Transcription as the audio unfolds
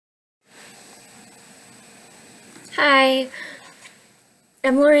Hi,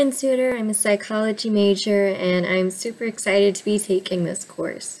 I'm Lauren Suter. I'm a psychology major and I'm super excited to be taking this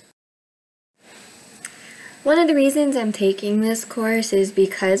course. One of the reasons I'm taking this course is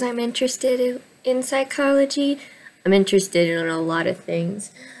because I'm interested in psychology. I'm interested in a lot of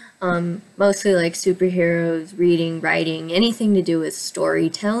things, mostly like superheroes, reading, writing, anything to do with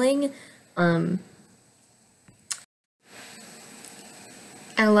storytelling.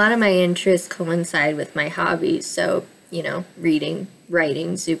 And a lot of my interests coincide with my hobbies, so, reading,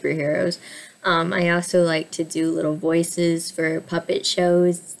 writing, superheroes. I also like to do little voices for puppet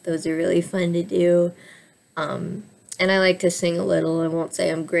shows. Those are really fun to do. And I like to sing a little. I won't say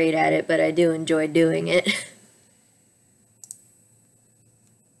I'm great at it, but I do enjoy doing it.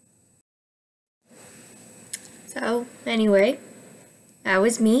 So, anyway, that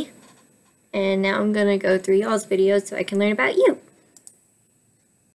was me. And now I'm gonna go through y'all's videos so I can learn about you.